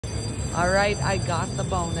All right, I got the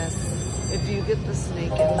bonus. If you get the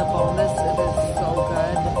snake in the bonus, it is so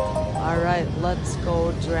good. All right, let's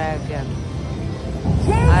go, dragon.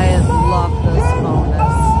 I love this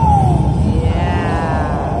bonus.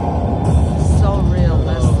 Yeah. So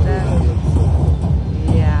realistic.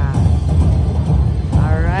 Yeah.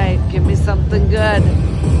 All right, give me something good.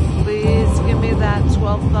 Please give me that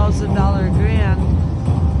 $12,000 grand.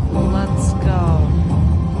 Let's go.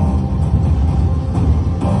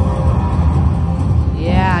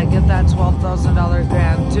 Yeah, get that $12,000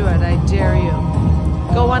 grand. Do it, I dare you.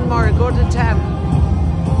 Go one more, go to 10.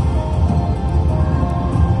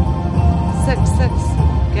 6, 6.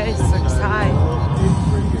 Okay, 6 high.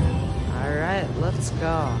 All right, let's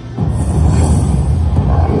go.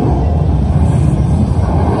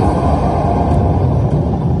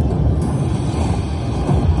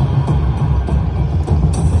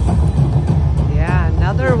 Yeah,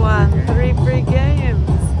 another one. 3 free games.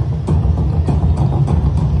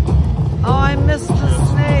 Oh, I missed the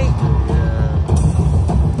snake.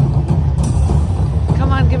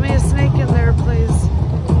 Come on, give me a snake in there, please.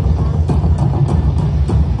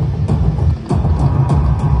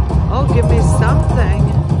 Oh, give me something.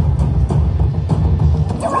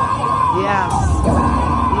 Yes.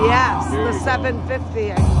 Yes, the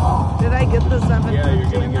 750. Did I get the 750? Yeah,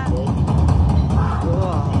 you're going to get both.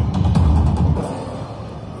 Cool.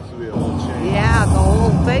 This will be a whole change. Yeah, the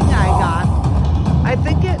whole thing I got. I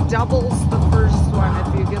think it doubles the first one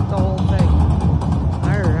if you get the whole thing.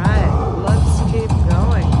 All right, let's keep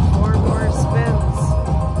going. 4 more spins.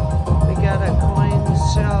 We got a coin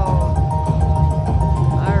show.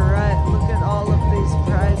 All right, look at all of these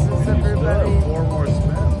prizes, everybody. 4 more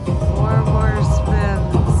spins. 4 more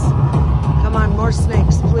spins. Come on, more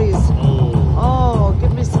snakes, please. Oh,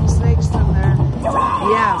 give me some snakes in there.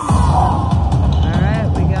 Yes. All right,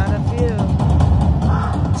 we got a few.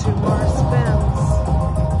 2 more spins.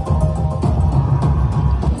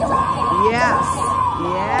 Yes.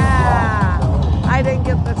 Yeah. I didn't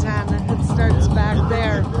get the 10. It starts back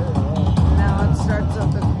there. Now it starts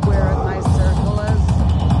up at where my circle is.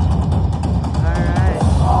 All right.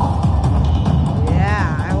 Yeah,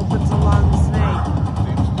 I hope it's a long snake.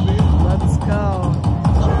 Let's go.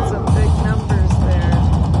 Some big numbers there.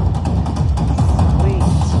 Sweet.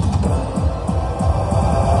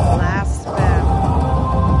 Last spin.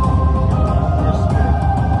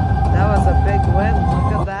 That was a big win.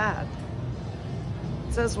 Look at that.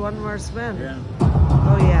 It says 1 more spin. Yeah.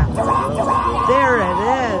 Oh yeah. There it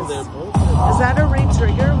is. Is that a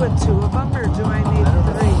re-trigger with 2 of them, or do I need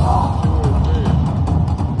 3?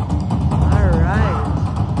 All right.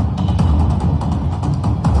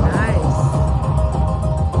 Nice.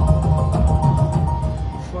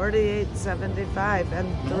 48.75 and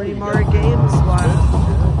 3 more games won.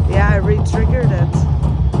 Yeah, I re-triggered it.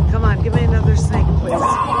 Come on, give me another snake, please.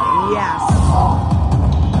 Yes.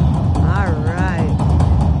 All right.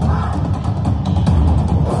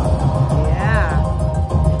 Yeah.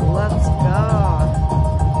 Let's go.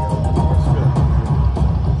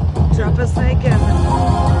 Drop a snake in.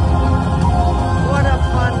 What a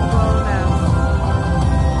fun bonus.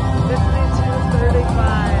 52.35.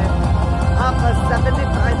 Up a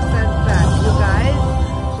 75-cent bet. You guys,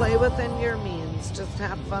 play within your means. Just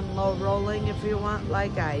have fun low rolling if you want,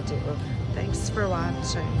 like I do. Thanks for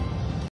watching.